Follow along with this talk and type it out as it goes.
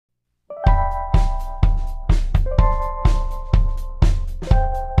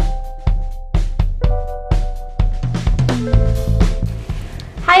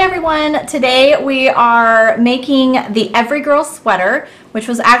everyone, today we are making the Everygirl sweater, which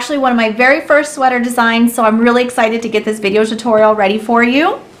was actually one of my very first sweater designs, so I'm really excited to get this video tutorial ready for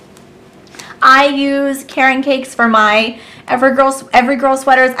you. I use Caron Cakes for my Everygirl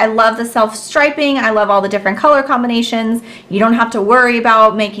sweaters. I love the self-striping. I love all the different color combinations. You don't have to worry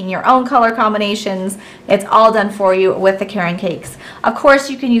about making your own color combinations. It's all done for you with the Caron Cakes. Of course,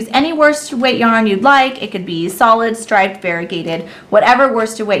 you can use any worsted weight yarn you'd like. It could be solid, striped, variegated, whatever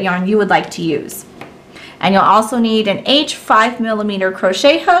worsted weight yarn you would like to use. And you'll also need an H 5mm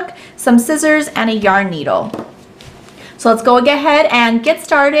crochet hook, some scissors, and a yarn needle. So let's go ahead and get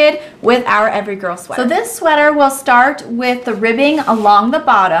started with our Everygirl sweater. So this sweater will start with the ribbing along the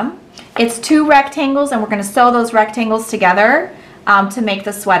bottom. It's 2 rectangles, and we're going to sew those rectangles together to make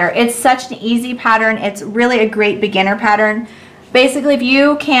the sweater. It's such an easy pattern. It's really a great beginner pattern. Basically, if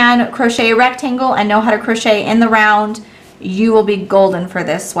you can crochet a rectangle and know how to crochet in the round, you will be golden for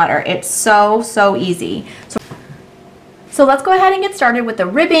this sweater. It's so easy. So let's go ahead and get started with the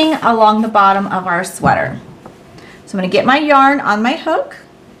ribbing along the bottom of our sweater. So I'm going to get my yarn on my hook.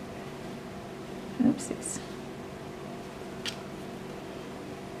 Oopsies.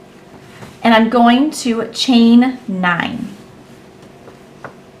 And I'm going to chain 9.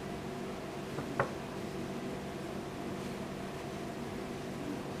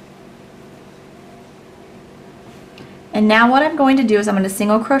 And now what I'm going to do is I'm going to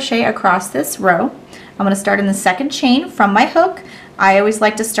single crochet across this row. I'm going to start in the second chain from my hook. I always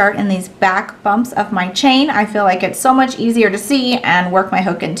like to start in these back bumps of my chain. I feel like it's so much easier to see and work my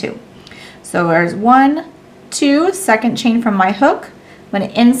hook into. So there's 1, 2, second chain from my hook. I'm going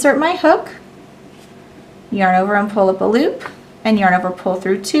to insert my hook, yarn over and pull up a loop, and yarn over, pull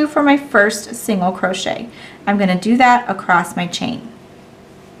through 2 for my first single crochet. I'm going to do that across my chain.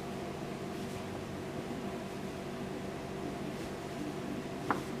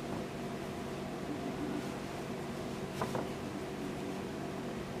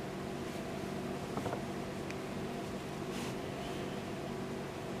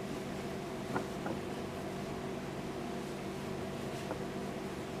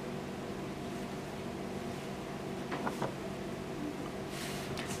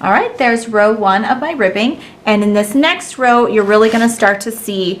 All right, there's row 1 of my ribbing, and in this next row, you're really going to start to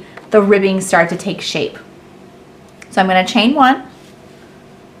see the ribbing start to take shape. So I'm going to chain 1,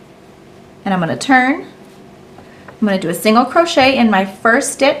 and I'm going to turn. I'm going to do a single crochet in my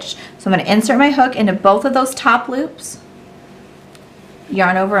first stitch, so I'm going to insert my hook into both of those top loops,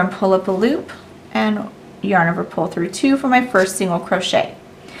 yarn over and pull up a loop, and yarn over, pull through 2 for my first single crochet.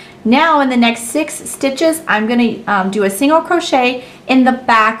 Now in the next 6 stitches, I'm going to do a single crochet in the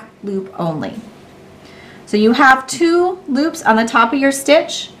back loop only. So you have 2 loops on the top of your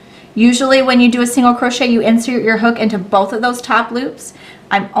stitch. Usually when you do a single crochet, you insert your hook into both of those top loops.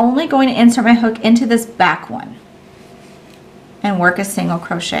 I'm only going to insert my hook into this back one and work a single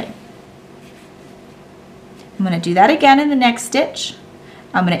crochet. I'm going to do that again in the next stitch.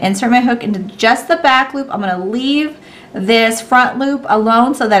 I'm going to insert my hook into just the back loop. I'm going to leave this front loop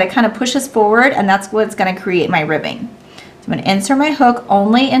alone so that it kind of pushes forward, and that's what's going to create my ribbing. So I'm going to insert my hook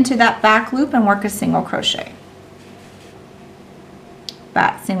only into that back loop and work a single crochet.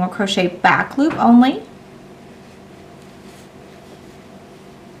 Back single crochet, back loop only.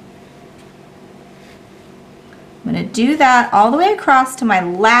 I'm going to do that all the way across to my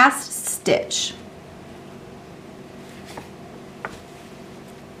last stitch.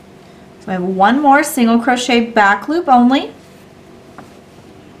 So I have 1 more single crochet back loop only,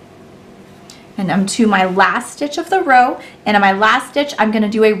 and I'm to my last stitch of the row, and in my last stitch I'm going to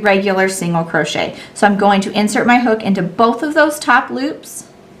do a regular single crochet. So I'm going to insert my hook into both of those top loops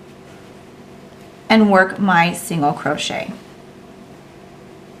and work my single crochet.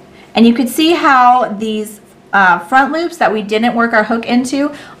 And you can see how these front loops that we didn't work our hook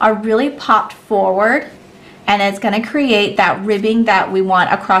into are really popped forward, and it's going to create that ribbing that we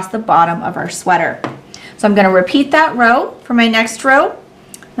want across the bottom of our sweater. So I'm going to repeat that row for my next row.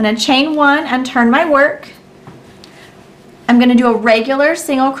 I'm going to chain 1 and turn my work. I'm going to do a regular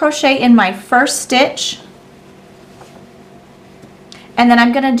single crochet in my first stitch, and then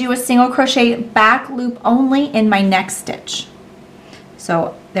I'm going to do a single crochet back loop only in my next stitch.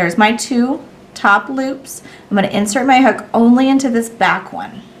 So there's my 2 top loops. I'm going to insert my hook only into this back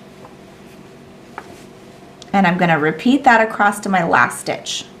one. And I'm going to repeat that across to my last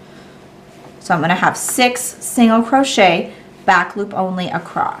stitch. So I'm going to have 6 single crochet back loop only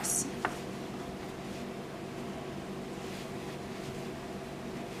across.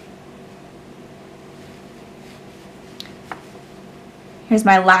 Here's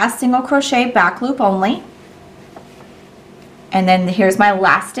my last single crochet back loop only. And then here's my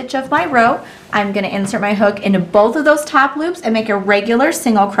last stitch of my row. I'm going to insert my hook into both of those top loops and make a regular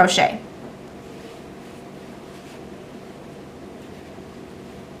single crochet.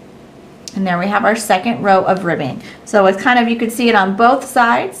 And there we have our second row of ribbing. So it's kind of, you can see it on both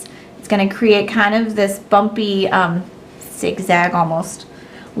sides. It's going to create kind of this bumpy zigzag almost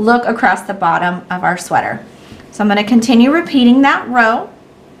look across the bottom of our sweater. So I'm going to continue repeating that row.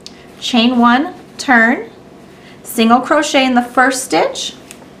 Chain 1, turn, single crochet in the first stitch,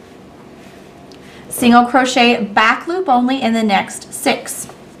 single crochet back loop only in the next 6.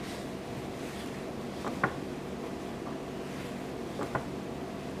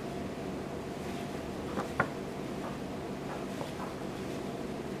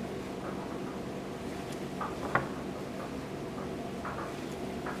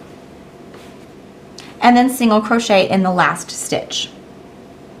 And then single crochet in the last stitch.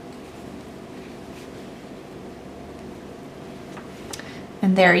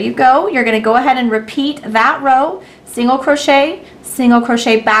 And there you go. You're going to go ahead and repeat that row, single crochet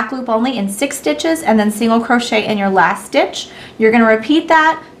back loop only in 6 stitches, and then single crochet in your last stitch. You're going to repeat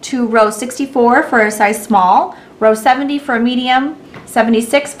that to row 64 for a size small, row 70 for a medium,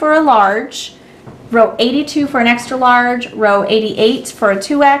 76 for a large, row 82 for an extra large, row 88 for a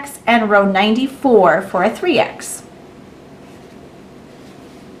 2X, and row 94 for a 3X.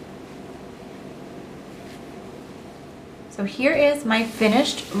 So here is my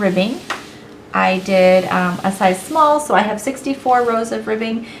finished ribbing. I did a size small, so I have 64 rows of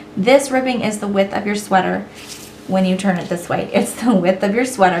ribbing. This ribbing is the width of your sweater when you turn it this way. It's the width of your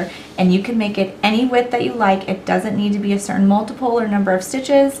sweater, and you can make it any width that you like. It doesn't need to be a certain multiple or number of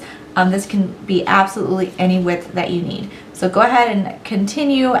stitches. This can be absolutely any width that you need. So go ahead and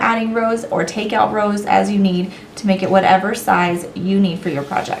continue adding rows or take out rows as you need to make it whatever size you need for your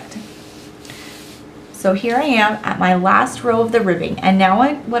project. So here I am at my last row of the ribbing, and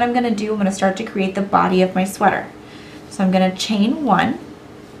now what I'm going to do, I'm going to start to create the body of my sweater. So I'm going to chain 1,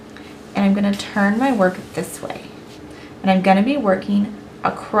 and I'm going to turn my work this way. And I'm going to be working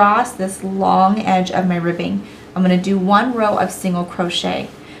across this long edge of my ribbing. I'm going to do 1 row of single crochet.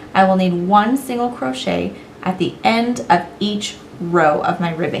 I will need 1 single crochet at the end of each row of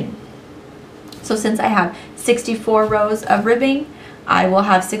my ribbing. So since I have 64 rows of ribbing, I will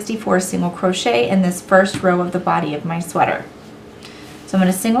have 64 single crochet in this first row of the body of my sweater. So I'm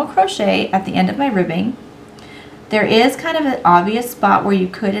going to single crochet at the end of my ribbing. There is kind of an obvious spot where you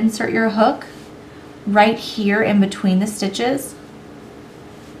could insert your hook right here in between the stitches.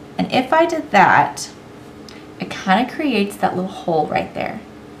 And if I did that, it kind of creates that little hole right there.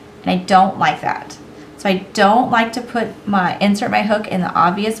 And I don't like that. So I don't like to insert my hook in the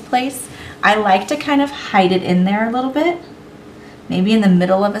obvious place. I like to kind of hide it in there a little bit. Maybe in the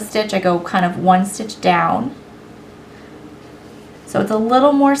middle of a stitch, I go kind of 1 stitch down. So it's a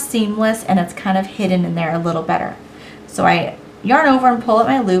little more seamless and it's kind of hidden in there a little better. So I yarn over and pull up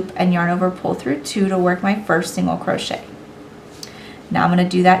my loop and yarn over, pull through 2 to work my first single crochet. Now I'm going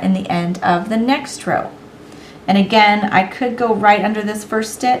to do that in the end of the next row. And again, I could go right under this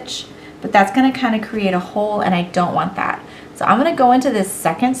first stitch, but that's going to kind of create a hole and I don't want that. So I'm going to go into this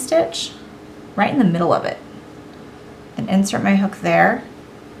second stitch right in the middle of it and insert my hook there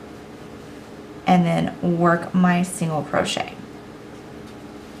and then work my single crochet.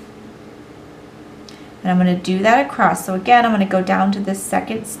 And I'm going to do that across. So again, I'm going to go down to this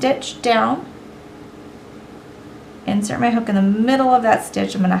second stitch down, insert my hook in the middle of that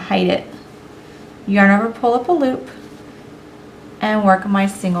stitch. I'm going to hide it, yarn over, pull up a loop, and work my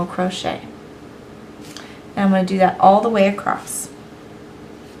single crochet. And I'm going to do that all the way across.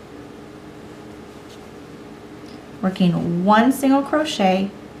 Working 1 single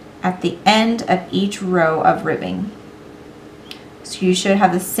crochet at the end of each row of ribbing. So you should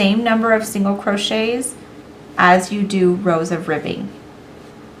have the same number of single crochets as you do rows of ribbing.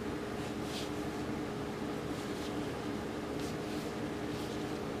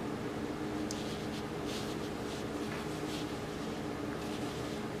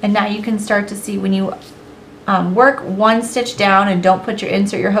 And now you can start to see when you work 1 stitch down and don't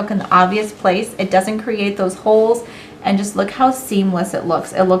insert your hook in the obvious place, it doesn't create those holes, and just look how seamless it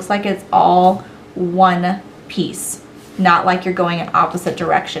looks. It looks like it's all one piece, not like you're going in opposite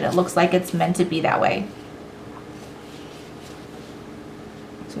direction. It looks like it's meant to be that way.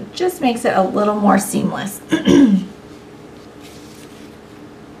 So it just makes it a little more seamless.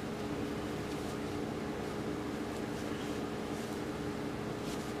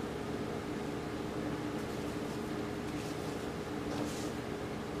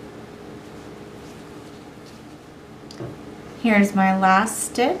 Here's my last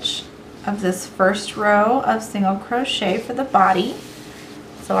stitch. of this first row of single crochet for the body.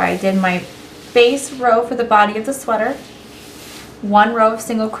 So I did my base row for the body of the sweater, 1 row of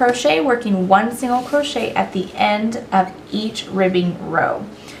single crochet, working 1 single crochet at the end of each ribbing row.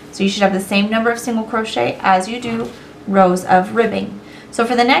 So you should have the same number of single crochet as you do rows of ribbing. So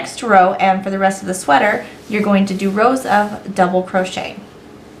for the next row and for the rest of the sweater, you're going to do rows of double crochet.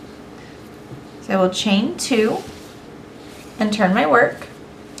 So I will chain 2 and turn my work.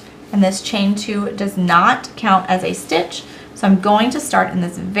 And this chain 2 does not count as a stitch, so I'm going to start in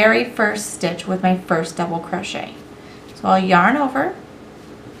this very first stitch with my first double crochet. So I'll yarn over,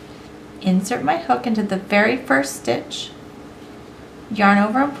 insert my hook into the very first stitch, yarn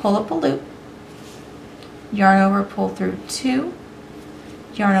over and pull up a loop, yarn over, pull through 2,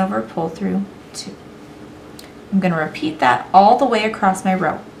 yarn over, pull through 2. I'm going to repeat that all the way across my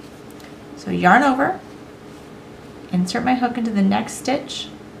row. So yarn over, insert my hook into the next stitch,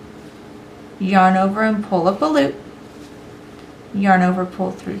 yarn over and pull up a loop, yarn over,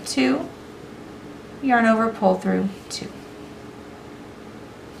 pull through 2, yarn over, pull through 2.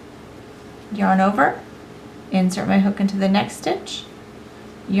 Yarn over, insert my hook into the next stitch,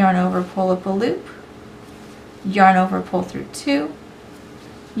 yarn over, pull up a loop, yarn over, pull through 2,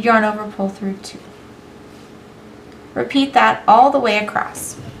 yarn over, pull through 2. Repeat that all the way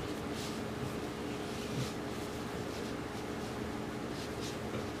across.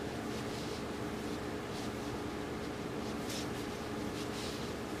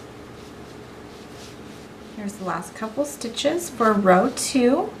 Here's the last couple stitches for row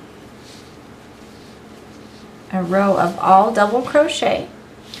 2. A row of all double crochet.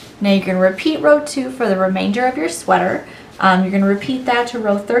 Now you're going to repeat row 2 for the remainder of your sweater. You're going to repeat that to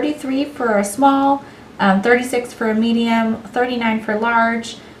row 33 for a small, 36 for a medium, 39 for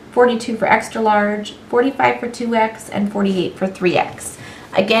large, 42 for extra large, 45 for 2X, and 48 for 3X.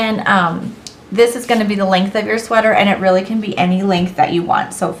 Again, this is going to be the length of your sweater, and it really can be any length that you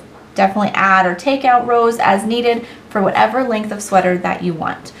want. So definitely add or take out rows as needed for whatever length of sweater that you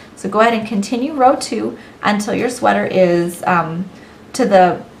want. So go ahead and continue row 2 until your sweater is to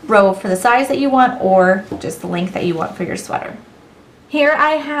the row for the size that you want or just the length that you want for your sweater. Here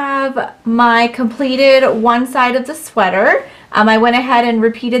I have my completed one side of the sweater. I went ahead and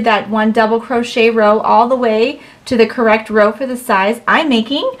repeated that 1 double crochet row all the way to the correct row for the size I'm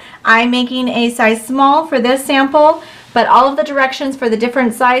making. I'm making a size small for this sample, but all of the directions for the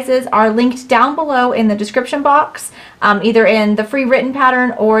different sizes are linked down below in the description box, either in the free written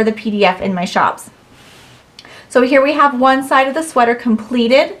pattern or the PDF in my shops. So here we have one side of the sweater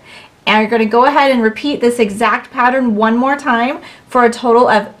completed, and you're going to go ahead and repeat this exact pattern one more time for a total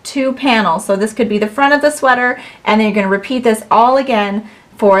of 2 panels. So this could be the front of the sweater, and then you're going to repeat this all again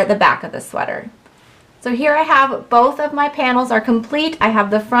for the back of the sweater. So here I have both of my panels are complete. I have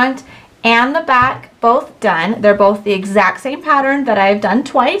the front and the back both done. They're both the exact same pattern that I've done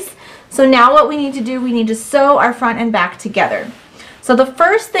twice. So now what we need to do, we need to sew our front and back together. So the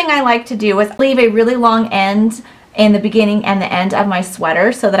first thing I like to do is leave a really long end in the beginning and the end of my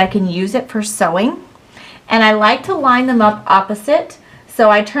sweater so that I can use it for sewing. And I like to line them up opposite. So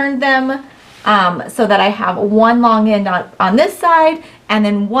I turned them so that I have one long end on this side and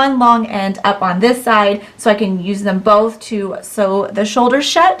then one long end up on this side, so I can use them both to sew the shoulders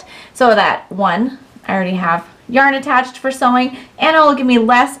shut, so that one, I already have yarn attached for sewing, and it will give me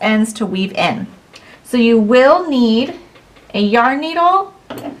less ends to weave in. So you will need a yarn needle,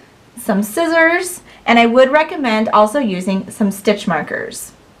 some scissors, and I would recommend also using some stitch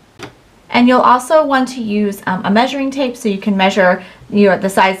markers. And you'll also want to use a measuring tape so you can measure the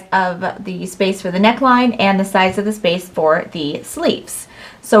size of the space for the neckline and the size of the space for the sleeves.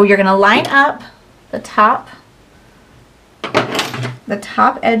 So you're going to line up the top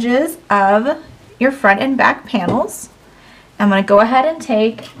edges of your front and back panels. I'm going to go ahead and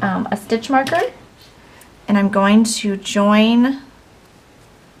take a stitch marker, and I'm going to join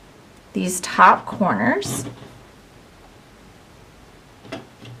these top corners.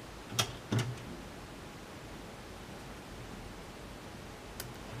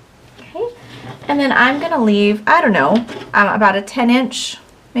 And then I'm going to leave, I don't know, about a 10-inch,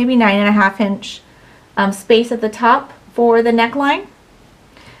 maybe 9.5-inch space at the top for the neckline.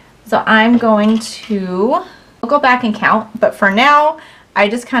 So I'm going to, I'll go back and count, but for now, I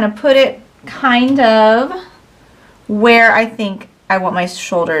just kind of put it kind of where I think I want my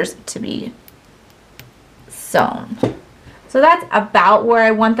shoulders to be sewn. So that's about where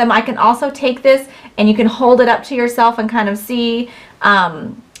I want them. I can also take this and you can hold it up to yourself and kind of see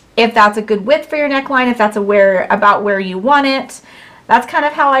if that's a good width for your neckline, if that's about where you want it. That's kind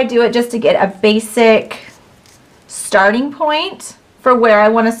of how I do it, just to get a basic starting point for where I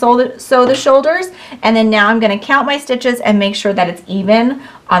want to sew the shoulders, and then now I'm going to count my stitches and make sure that it's even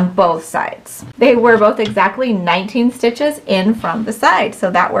on both sides. They were both exactly 19 stitches in from the side, so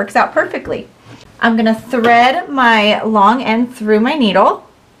that works out perfectly. I'm going to thread my long end through my needle,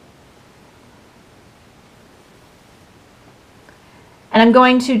 and I'm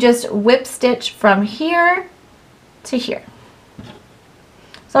going to just whip stitch from here to here.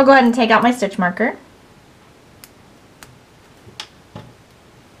 So I'll go ahead and take out my stitch marker.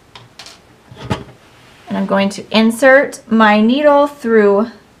 And I'm going to insert my needle through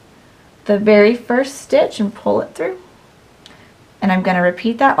the very first stitch and pull it through. And I'm going to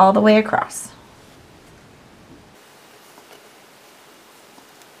repeat that all the way across.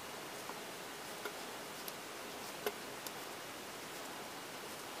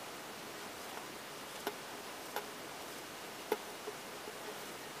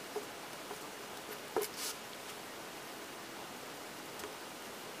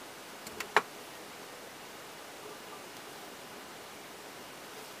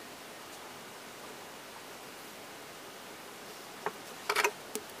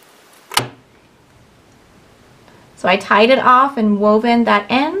 So I tied it off and woven that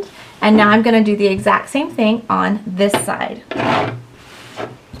end, and now I'm going to do the exact same thing on this side.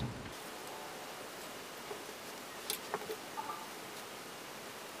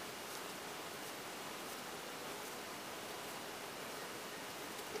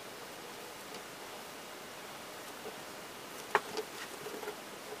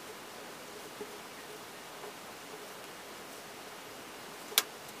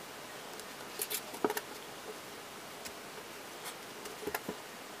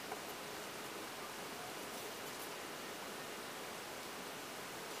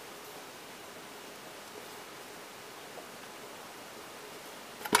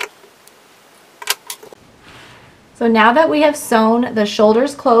 So now that we have sewn the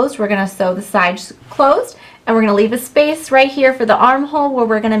shoulders closed, we're going to sew the sides closed, and we're going to leave a space right here for the armhole where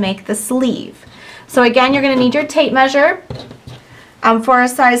we're going to make the sleeve. So again, you're going to need your tape measure. For a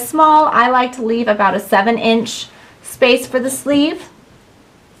size small, I like to leave about a 7-inch space for the sleeve.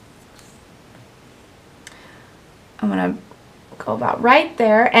 I'm going to go about right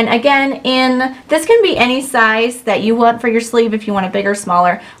there, and again, this can be any size that you want for your sleeve. If you want a bigger,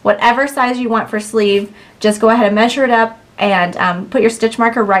 smaller, whatever size you want for sleeve, just go ahead and measure it up and put your stitch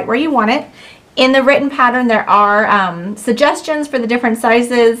marker right where you want it. In the written pattern, there are suggestions for the different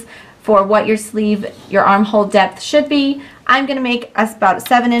sizes for what your sleeve, your armhole depth should be. I'm going to make us about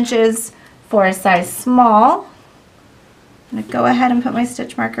 7 inches for a size small. I'm going to go ahead and put my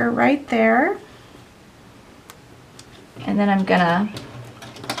stitch marker right there. And then I'm gonna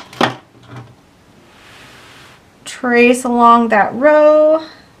trace along that row,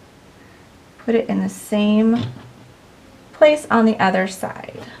 put it in the same place on the other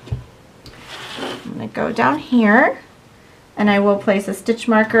side. I'm gonna go down here, and I will place a stitch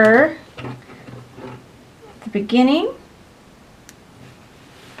marker at the beginning.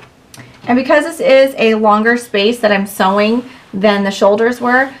 And because this is a longer space that I'm sewing than the shoulders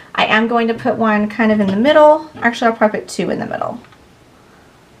were, I am going to put one kind of in the middle. Actually, I'll probably put 2 in the middle,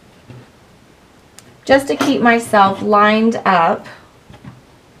 just to keep myself lined up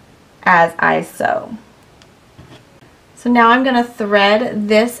as I sew. So now I'm going to thread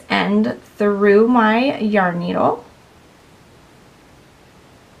this end through my yarn needle,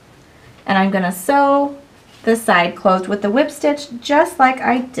 and I'm going to sew the side closed with the whip stitch just like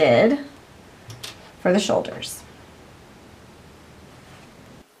I did for the shoulders.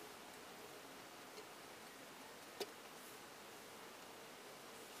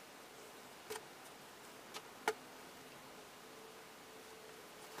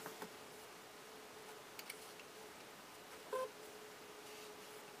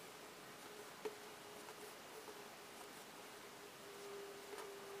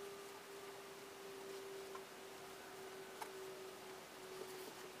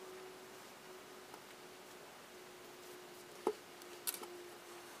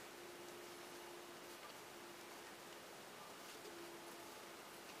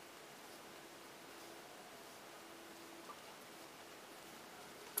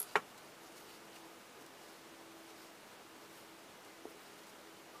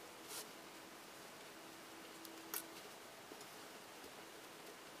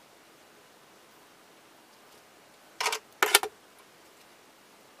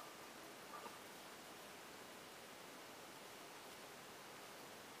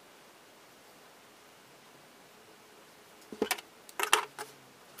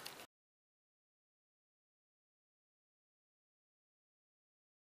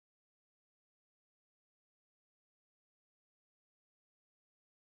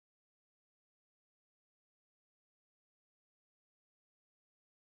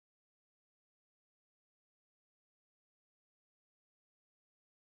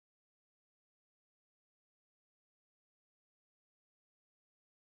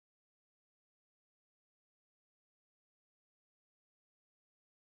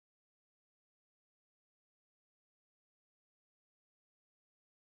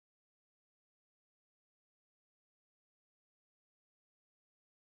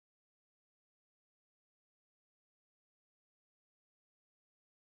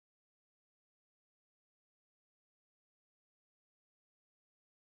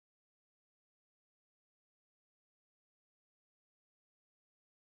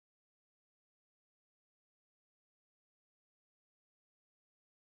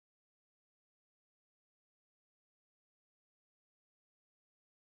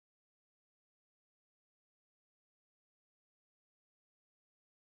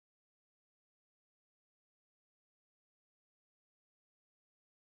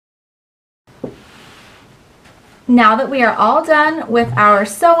 Now that we are all done with our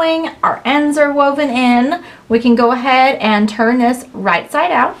sewing, our ends are woven in, we can go ahead and turn this right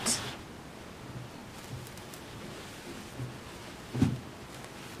side out.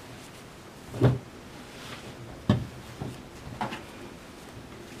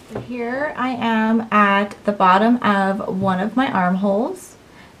 Here I am at the bottom of one of my armholes,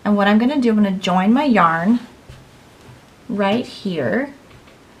 and what I'm going to do, I'm going to join my yarn right here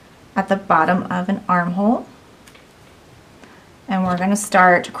at the bottom of an armhole, and we're going to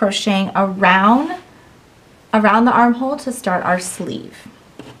start crocheting around the armhole to start our sleeve.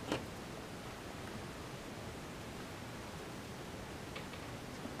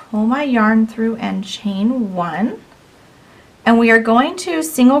 Pull my yarn through and chain one. And we are going to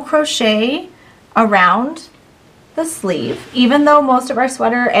single crochet around the sleeve. Even though most of our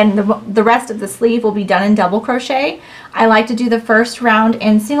sweater and the rest of the sleeve will be done in double crochet, I like to do the first round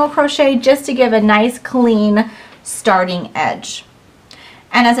in single crochet just to give a nice clean starting edge.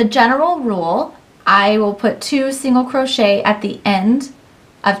 And as a general rule, I will put 2 single crochet at the end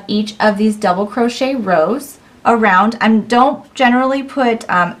of each of these double crochet rows around. I don't generally put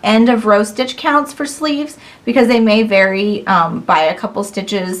end of row stitch counts for sleeves because they may vary by a couple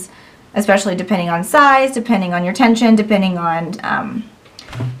stitches, especially depending on size, depending on your tension, depending on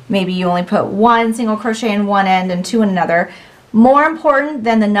maybe you only put 1 single crochet in one end and 2 in another. More important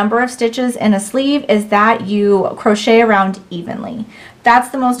than the number of stitches in a sleeve is that you crochet around evenly. That's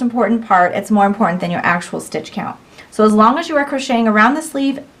the most important part. It's more important than your actual stitch count. So as long as you are crocheting around the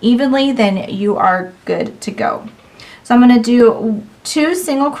sleeve evenly, then you are good to go. So I'm going to do 2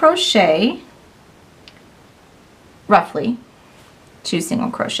 single crochet, roughly 2 single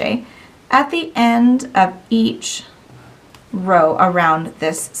crochet, at the end of each row around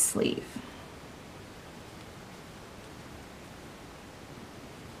this sleeve.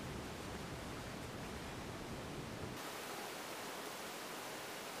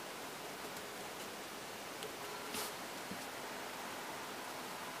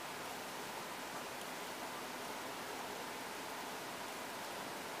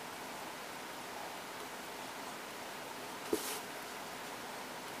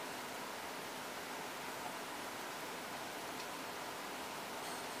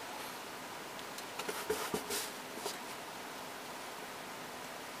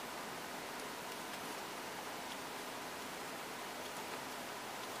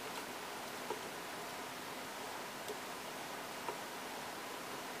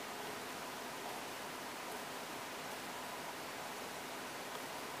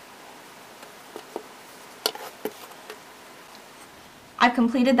 I've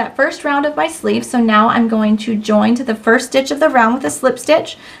completed that first round of my sleeve, so now I'm going to join to the first stitch of the round with a slip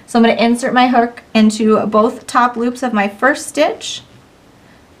stitch. So I'm going to insert my hook into both top loops of my first stitch,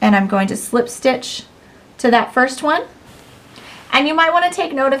 and I'm going to slip stitch to that first one. And you might want to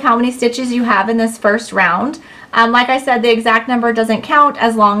take note of how many stitches you have in this first round. Like I said, the exact number doesn't count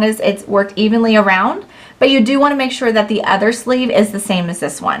as long as it's worked evenly around. But you do want to make sure that the other sleeve is the same as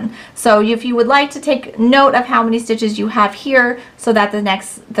this one. So if you would like to take note of how many stitches you have here so that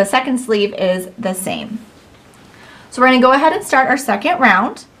the second sleeve is the same. So we're going to go ahead and start our second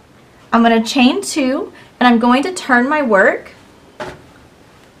round. I'm going to chain 2 and I'm going to turn my work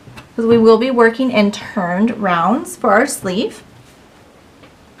because we will be working in turned rounds for our sleeve.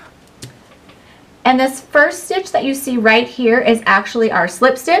 And this first stitch that you see right here is actually our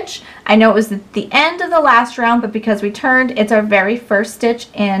slip stitch. I know it was the end of the last round, but because we turned, it's our very first stitch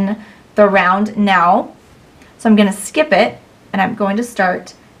in the round now. So I'm going to skip it and I'm going to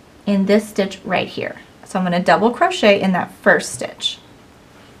start in this stitch right here. So I'm going to double crochet in that first stitch.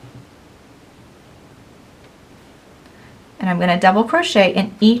 And I'm going to double crochet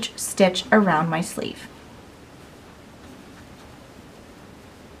in each stitch around my sleeve.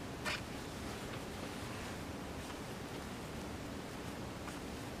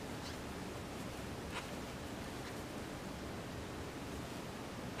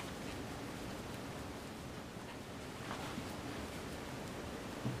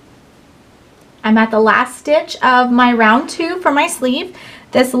 I'm at the last stitch of my round 2 for my sleeve.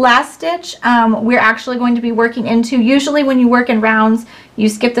 This last stitch we're actually going to be working into. Usually when you work in rounds you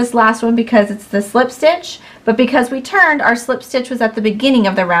skip this last one because it's the slip stitch, but because we turned, our slip stitch was at the beginning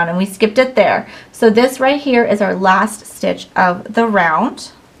of the round and we skipped it there. So this right here is our last stitch of the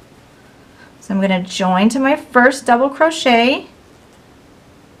round. So I'm going to join to my first double crochet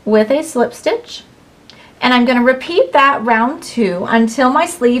with a slip stitch. And I'm going to repeat that round 2 until my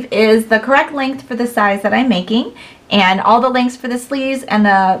sleeve is the correct length for the size that I'm making. And all the lengths for the sleeves and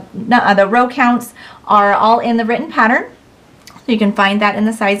the row counts are all in the written pattern. You can find that in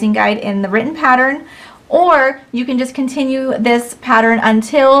the sizing guide in the written pattern, Or you can just continue this pattern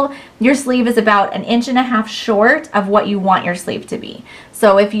until your sleeve is about 1.5 inches short of what you want your sleeve to be.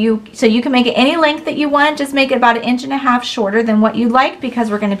 So you can make it any length that you want, just make it about 1.5 inches shorter than what you like,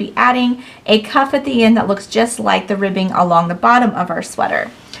 because we're going to be adding a cuff at the end that looks just like the ribbing along the bottom of our sweater.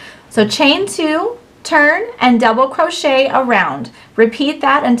 So chain 2, turn, and double crochet around. Repeat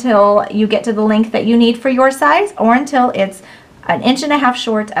that until you get to the length that you need for your size, or until it's 1.5 inches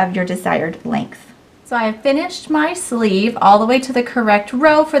short of your desired length. So I have finished my sleeve all the way to the correct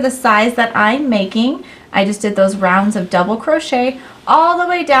row for the size that I'm making. I just did those rounds of double crochet all the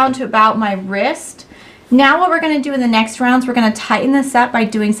way down to about my wrist. Now what we're going to do in the next rounds, we're going to tighten this up by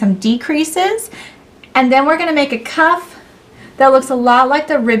doing some decreases, and then we're going to make a cuff that looks a lot like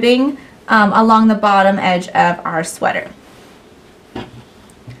the ribbing along the bottom edge of our sweater.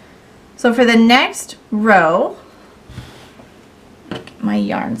 So for the next row, get my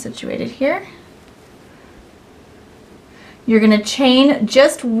yarn situated here. You're going to chain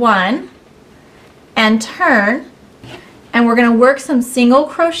just 1 and turn, and we're going to work some single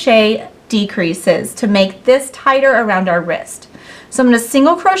crochet decreases to make this tighter around our wrist. So I'm going to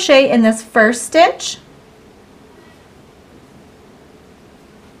single crochet in this first stitch,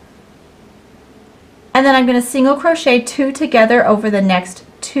 and then I'm going to single crochet 2 together over the next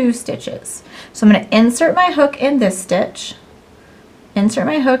 2 stitches. So I'm going to insert my hook in this stitch, insert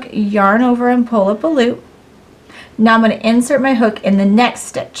my hook, yarn over and pull up a loop. Now I'm going to insert my hook in the next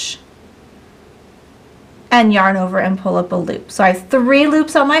stitch and yarn over and pull up a loop. So I have 3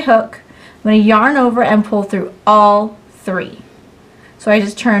 loops on my hook. I'm going to yarn over and pull through all 3. So I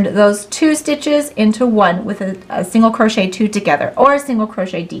just turned those 2 stitches into 1 with a single crochet 2 together, or a single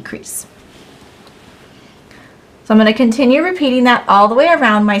crochet decrease. So I'm going to continue repeating that all the way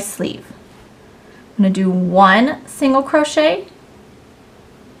around my sleeve. I'm going to do 1 single crochet,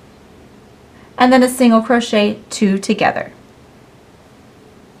 and then a single crochet 2 together.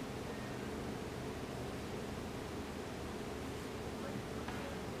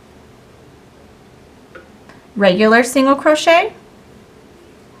 Regular single crochet,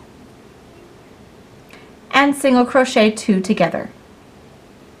 and single crochet 2 together.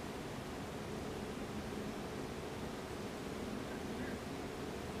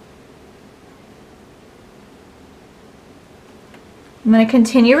 I'm going to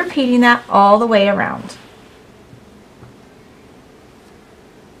continue repeating that all the way around.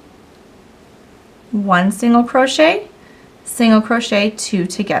 1 single crochet, 2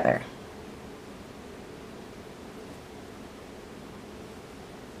 together.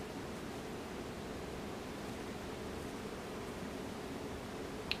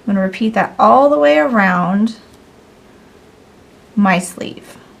 I'm going to repeat that all the way around my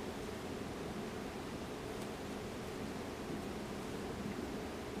sleeve.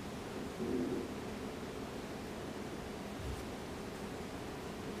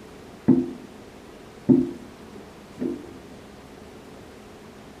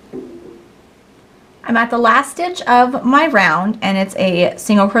 I'm at the last stitch of my round, and it's a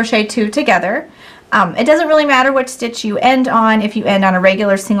single crochet 2 together. It doesn't really matter which stitch you end on, if you end on a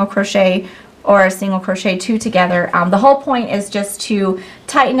regular single crochet or a single crochet 2 together. The whole point is just to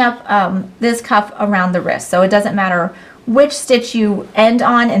tighten up this cuff around the wrist, so it doesn't matter which stitch you end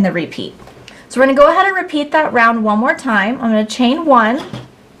on in the repeat. So we're going to go ahead and repeat that round one more time. I'm going to chain 1,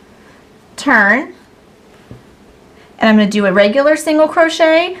 turn, and I'm going to do a regular single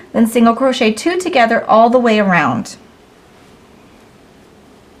crochet, then single crochet 2 together all the way around.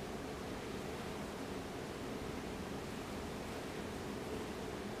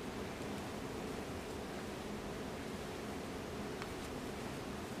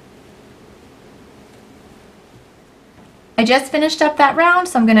 I just finished up that round,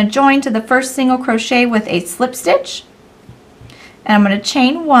 so I'm going to join to the first single crochet with a slip stitch, and I'm going to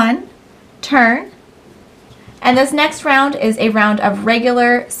chain 1, turn, and this next round is a round of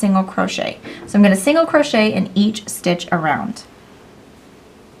regular single crochet. So I'm going to single crochet in each stitch around.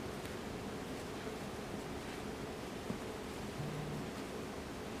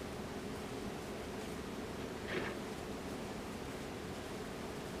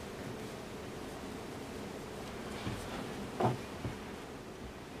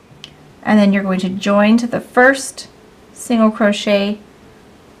 And then you're going to join to the first single crochet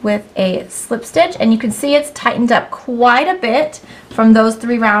with a slip stitch, and you can see it's tightened up quite a bit from those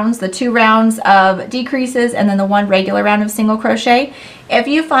 3 rounds, the 2 rounds of decreases and then the 1 regular round of single crochet. If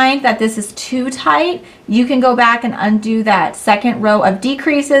you find that this is too tight, you can go back and undo that second row of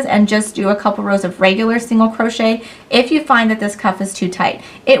decreases and just do a couple rows of regular single crochet if you find that this cuff is too tight.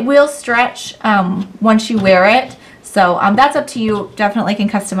 It will stretch once you wear it, So that's up to you. Definitely can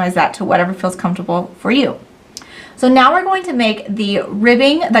customize that to whatever feels comfortable for you. So now we're going to make the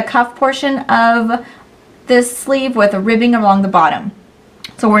ribbing, the cuff portion of this sleeve with a ribbing along the bottom.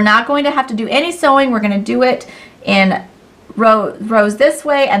 So we're not going to have to do any sewing. We're going to do it in rows this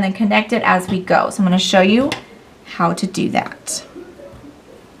way and then connect it as we go. So I'm going to show you how to do that.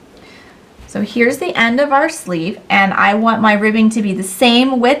 So here's the end of our sleeve, and I want my ribbing to be the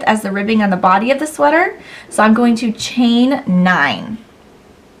same width as the ribbing on the body of the sweater. So I'm going to chain 9.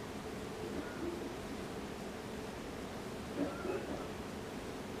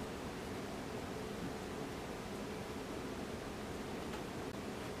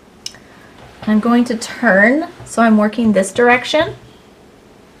 I'm going to turn, so I'm working this direction.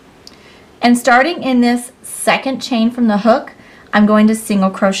 And starting in this second chain from the hook, I'm going to single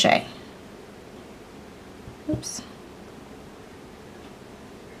crochet. Oops.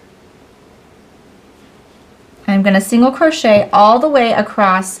 I'm going to single crochet all the way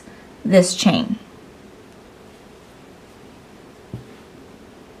across this chain.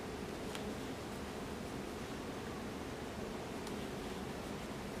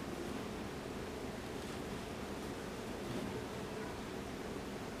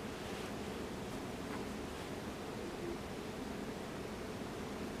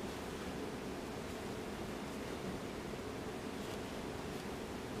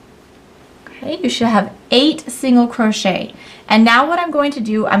 Okay, you should have 8 single crochet. And now what I'm going to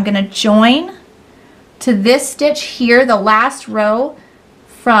do, I'm going to join to this stitch here, the last row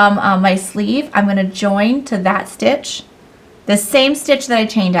from my sleeve. I'm going to join to that stitch, the same stitch that I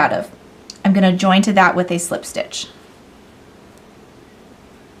chained out of. I'm going to join to that with a slip stitch.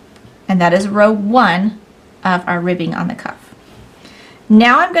 And that is row 1 of our ribbing on the cuff.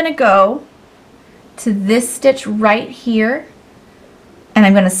 Now I'm going to go to this stitch right here, and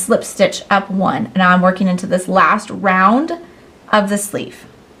I'm going to slip stitch up 1. And now I'm working into this last round of the sleeve.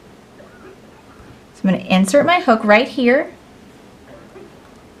 So I'm going to insert my hook right here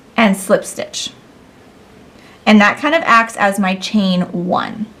and slip stitch. And that kind of acts as my chain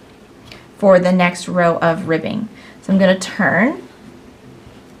 1 for the next row of ribbing. So I'm going to turn,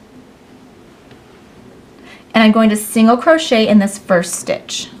 and I'm going to single crochet in this first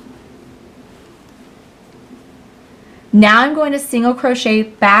stitch. Now I'm going to single crochet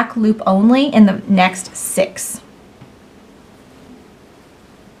back loop only in the next 6.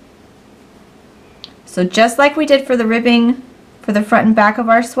 So just like we did for the ribbing for the front and back of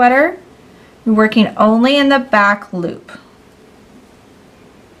our sweater, we're working only in the back loop.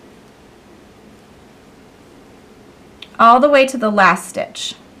 All the way to the last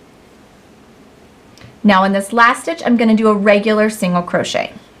stitch. Now in this last stitch, I'm going to do a regular single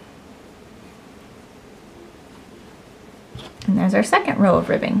crochet. And there's our second row of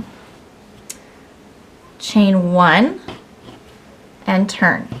ribbing. Chain 1 and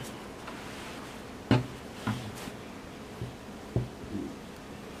turn.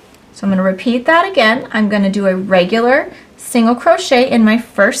 So I'm going to repeat that again. I'm going to do a regular single crochet in my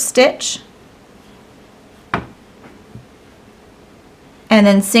first stitch, and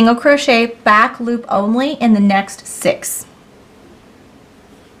then single crochet back loop only in the next 6.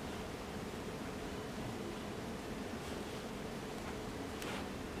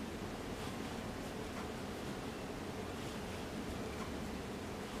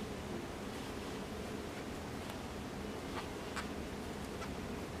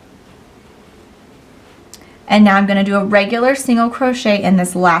 And now I'm going to do a regular single crochet in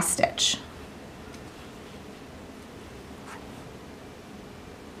this last stitch.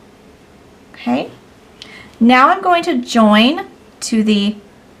 Okay, now I'm going to join to the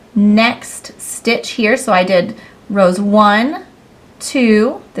next stitch here. So I did rows 1,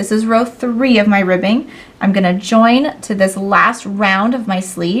 2, this is row 3 of my ribbing. I'm going to join to this last round of my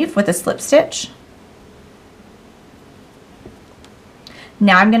sleeve with a slip stitch.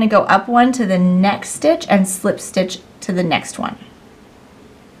 Now I'm going to go up 1 to the next stitch and slip stitch to the next one.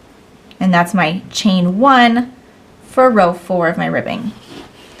 And that's my chain 1 for row 4 of my ribbing.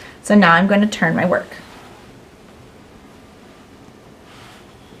 So now I'm going to turn my work.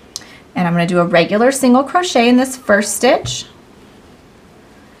 And I'm going to do a regular single crochet in this first stitch,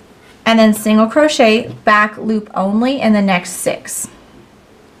 and then single crochet back loop only in the next 6.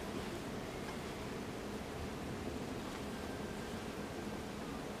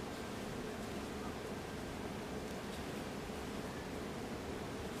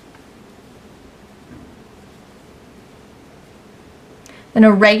 Then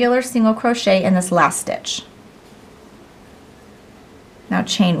a regular single crochet in this last stitch. Now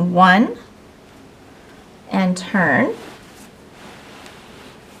chain 1 and turn.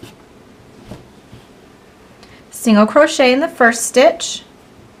 single crochet in the first stitch,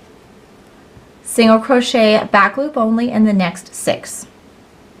 single crochet back loop only in the next 6.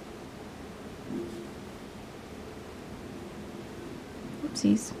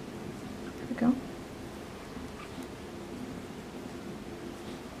 Oopsies. There we go.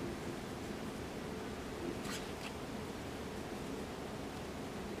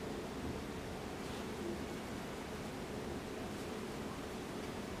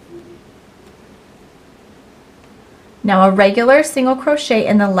 Now a regular single crochet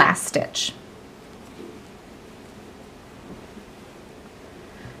in the last stitch.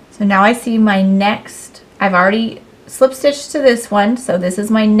 So now I see my next, I've already slip stitched to this one, so this is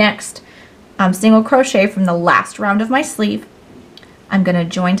my next single crochet from the last round of my sleeve. I'm going to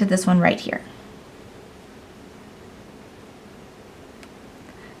join to this one right here.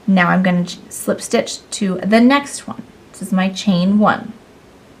 Now I'm going to slip stitch to the next one. This is my chain 1.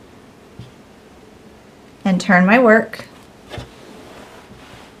 And turn my work.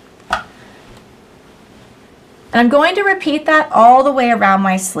 And I'm going to repeat that all the way around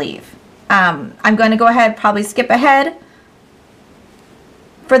my sleeve. I'm going to go ahead, probably skip ahead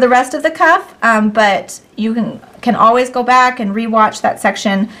for the rest of the cuff, but you can always go back and re-watch that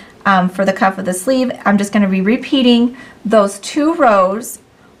section for the cuff of the sleeve. I'm just going to be repeating those 2 rows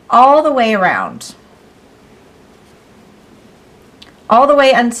all the way around. All the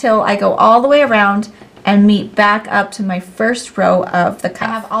way until I go all the way around and meet back up to my first row of the cuff.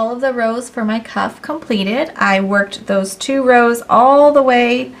 I have all of the rows for my cuff completed. I worked those 2 rows all the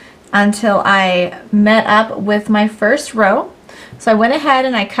way until I met up with my first row. So I went ahead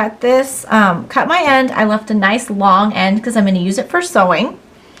and I cut this, cut my end. I left a nice long end because I'm going to use it for sewing.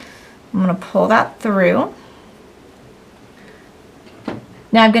 I'm going to pull that through.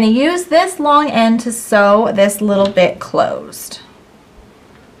 Now I'm going to use this long end to sew this little bit closed.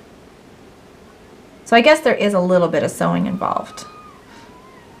 So I guess there is a little bit of sewing involved.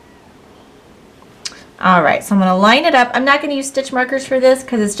 Alright, so I'm going to line it up. I'm not going to use stitch markers for this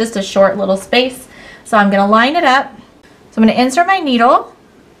because it's just a short little space. So I'm going to line it up. So I'm going to insert my needle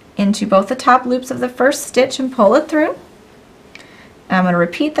into both the top loops of the first stitch and pull it through. And I'm going to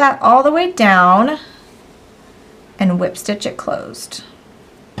repeat that all the way down and whip stitch it closed.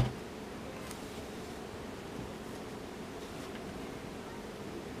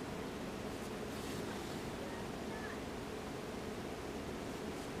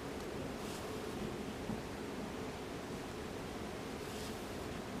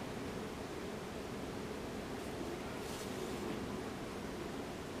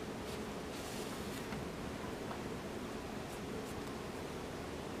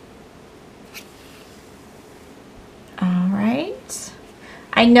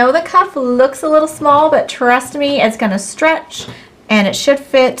 I know the cuff looks a little small, but trust me, it's going to stretch and it should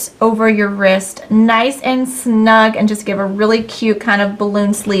fit over your wrist nice and snug and just give a really cute kind of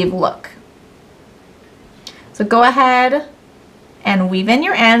balloon sleeve look. So go ahead and weave in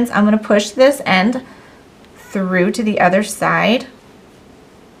your ends. I'm going to push this end through to the other side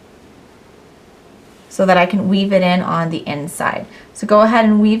so that I can weave it in on the inside. So go ahead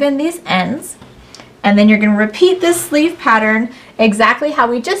and weave in these ends. And then you're going to repeat this sleeve pattern exactly how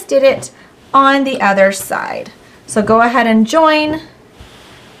we just did it on the other side. So go ahead and join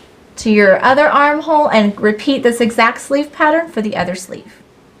to your other armhole and repeat this exact sleeve pattern for the other sleeve.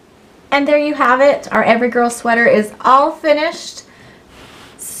 And there you have it. Our Everygirl sweater is all finished.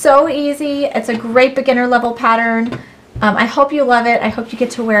 So easy. It's a great beginner level pattern. I hope you love it. I hope you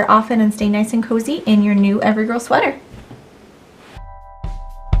get to wear it often and stay nice and cozy in your new Everygirl sweater.